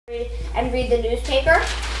and read the newspaper,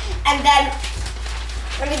 and then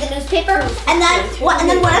read the newspaper, and then one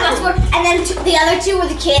of us were, and then the other two were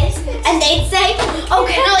the kids, and they'd say,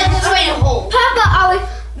 okay, no, like this way to hold.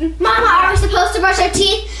 Mama, are we supposed to brush our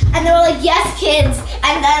teeth? And they were like, yes, kids.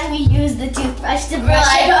 And then we used the toothbrush to brush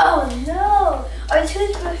it. Oh no, our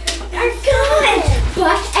toothbrushes are gone.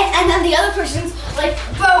 But and then the other person's like,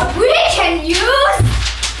 but we can use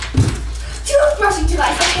toothbrushing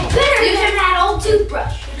device. Better than that old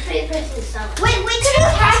toothbrush. Wait, we could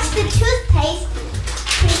attach the toothpaste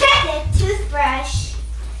to the toothbrush.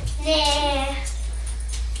 Nah.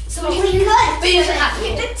 So we could. But you should have to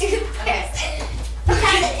get the toothpaste.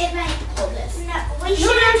 Because it might hold this. No, we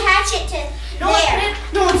should attach it to there.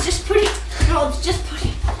 Let's just put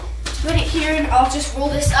it here, and I'll just roll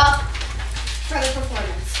this up for the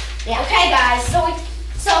performance. Yeah. Okay, guys.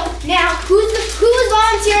 So now who is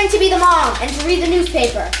volunteering to be the mom and to read the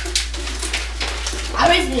newspaper? I'll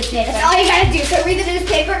read the newspaper. That's all you gotta do. So read the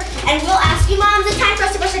newspaper, and we'll ask you, Mom, is it time for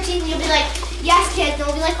us to brush our teeth? And you'll be like, yes, kids. And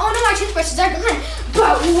we'll be like, oh no, our toothbrushes are gone,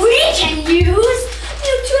 but we can use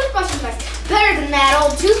new toothbrushes. Better than that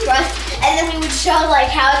old toothbrush. And then we would show like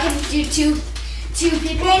how it can do two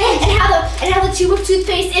people in it, and how the tube of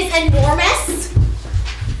toothpaste is enormous.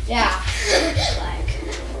 Yeah.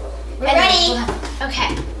 We're ready.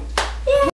 Okay.